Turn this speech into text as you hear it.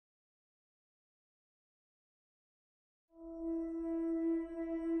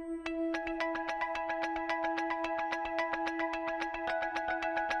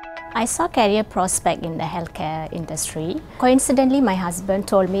I saw career prospect in the healthcare industry. Coincidentally, my husband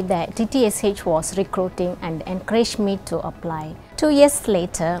told me that TTSH was recruiting and encouraged me to apply. 2 years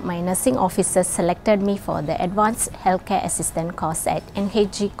later, my nursing officer selected me for the Advanced Healthcare Assistant course at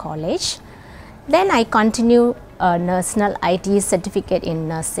NHG College. Then I continued a National IT certificate in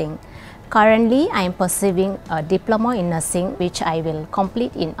nursing. Currently, I am pursuing a diploma in nursing, which I will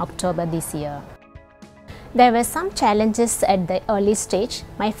complete in October this year. There were some challenges at the early stage.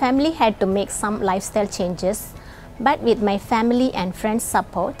 My family had to make some lifestyle changes, but with my family and friends'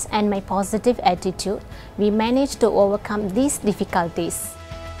 support and my positive attitude, we managed to overcome these difficulties.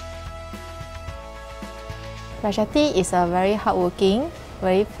 Rajathi is a very hardworking,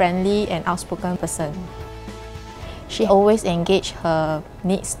 very friendly and outspoken person. She always engages her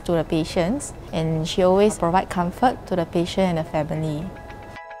needs to the patients, and she always provides comfort to the patient and the family.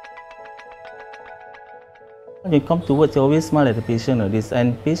 When you come to work, you always smile at the patient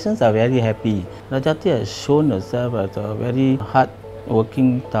and patients are very happy. Rajathi has shown herself as a very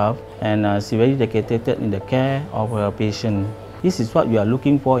hard-working staff, and she's very dedicated in the care of her patient. This is what we are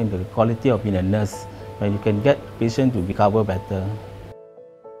looking for in the quality of being a nurse, when you can get patients to recover better.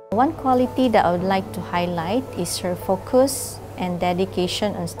 One quality that I would like to highlight is her focus and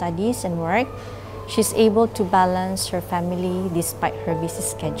dedication on studies and work. She's able to balance her family despite her busy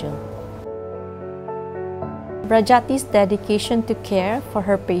schedule. Rajathi's dedication to care for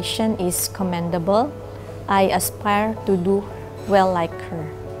her patient is commendable. I aspire to do well like her.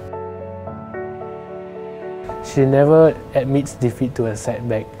 She never admits defeat to a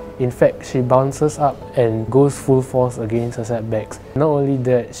setback. In fact, she bounces up and goes full force against her setbacks. Not only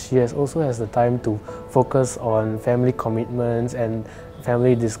that, she also has the time to focus on family commitments and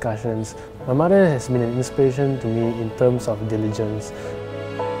family discussions. My mother has been an inspiration to me in terms of diligence.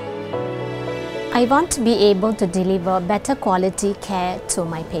 I want to be able to deliver better quality care to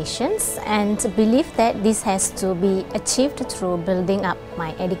my patients and believe that this has to be achieved through building up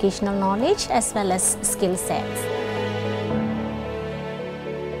my educational knowledge as well as skill sets.